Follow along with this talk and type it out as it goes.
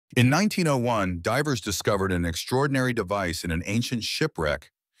In 1901, divers discovered an extraordinary device in an ancient shipwreck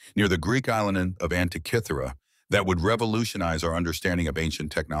near the Greek island of Antikythera that would revolutionize our understanding of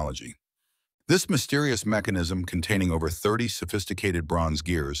ancient technology. This mysterious mechanism, containing over 30 sophisticated bronze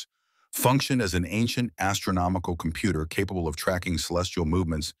gears, functioned as an ancient astronomical computer capable of tracking celestial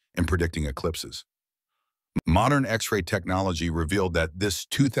movements and predicting eclipses. Modern X-ray technology revealed that this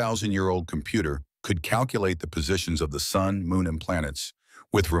 2,000-year-old computer could calculate the positions of the sun, moon, and planets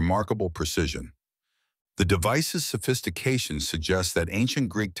with remarkable precision. The device's sophistication suggests that ancient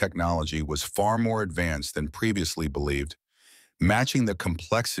Greek technology was far more advanced than previously believed, matching the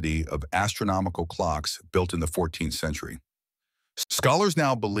complexity of astronomical clocks built in the 14th century. Scholars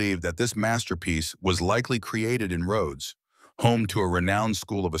now believe that this masterpiece was likely created in Rhodes, home to a renowned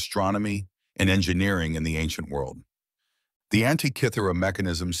school of astronomy and engineering in the ancient world. The Antikythera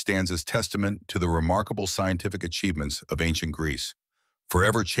mechanism stands as testament to the remarkable scientific achievements of ancient Greece,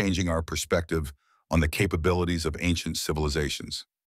 forever changing our perspective on the capabilities of ancient civilizations.